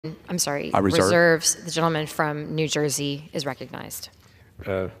I'm sorry, reserve. reserves. The gentleman from New Jersey is recognized.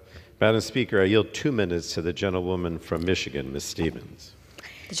 Madam Speaker, I yield 2 minutes to the gentlewoman from Michigan, Ms. Stevens.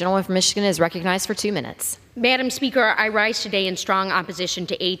 The gentleman from Michigan is recognized for 2 minutes. Madam Speaker, I rise today in strong opposition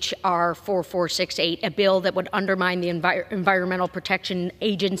to H.R. 4468, a bill that would undermine the Environmental Protection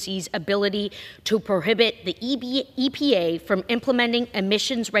Agency's ability to prohibit the EPA from implementing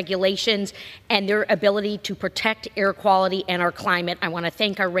emissions regulations and their ability to protect air quality and our climate. I want to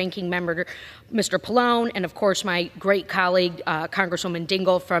thank our ranking member, Mr. Pallone, and of course my great colleague, Congresswoman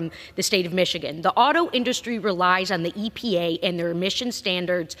Dingell from the state of Michigan. The auto industry relies on the EPA and their emission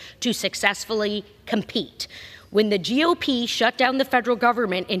standards to successfully compete. When the GOP shut down the federal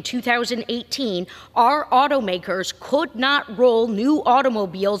government in 2018, our automakers could not roll new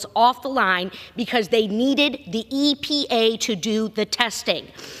automobiles off the line because they needed the EPA to do the testing.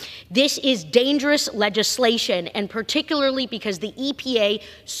 This is dangerous legislation, and particularly because the EPA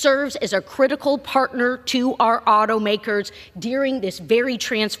serves as a critical partner to our automakers during this very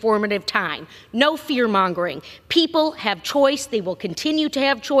transformative time. No fear-mongering. People have choice, they will continue to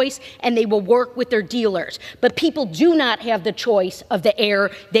have choice, and they will work with their dealers. But people do not have the choice of the air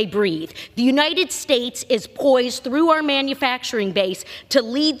they breathe. The United States is poised through our manufacturing base to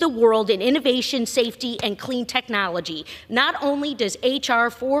lead the world in innovation, safety, and clean technology. Not only does H.R.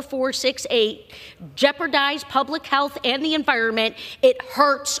 4468 jeopardize public health and the environment, it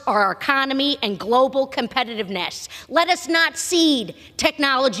hurts our economy and global competitiveness. Let us not cede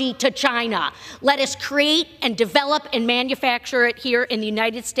technology to China. Let us create and develop and manufacture it here in the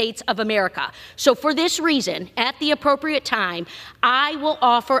United States of America. So for this reason, at the appropriate time, I will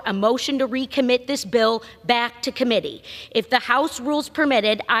offer a motion to recommit this bill back to committee. If the House rules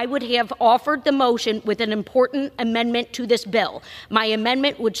permitted, I would have offered the motion with an important amendment to this bill. My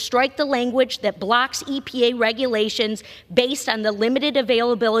amendment would strike the language that blocks EPA regulations based on the limited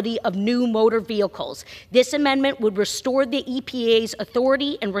availability of new motor vehicles. This amendment would restore the EPA's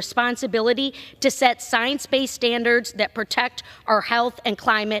authority and responsibility to set science-based standards that protect our health and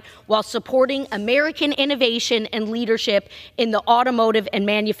climate while supporting American innovation and leadership in the automotive and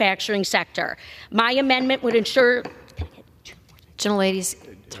manufacturing sector. My amendment would ensure... Gentlelady's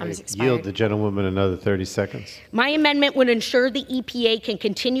time has expired. Yield the gentlewoman another 30 seconds. My amendment would ensure the EPA can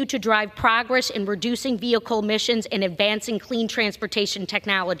continue to drive progress in reducing vehicle emissions and advancing clean transportation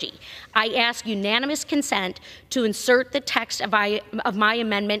technology. I ask unanimous consent to insert the text of my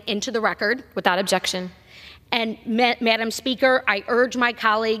amendment into the record. Without objection. And, Madam Speaker, I urge my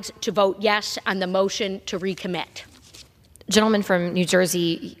colleagues to vote yes on the motion to recommit. Gentleman from New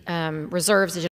Jersey reserves.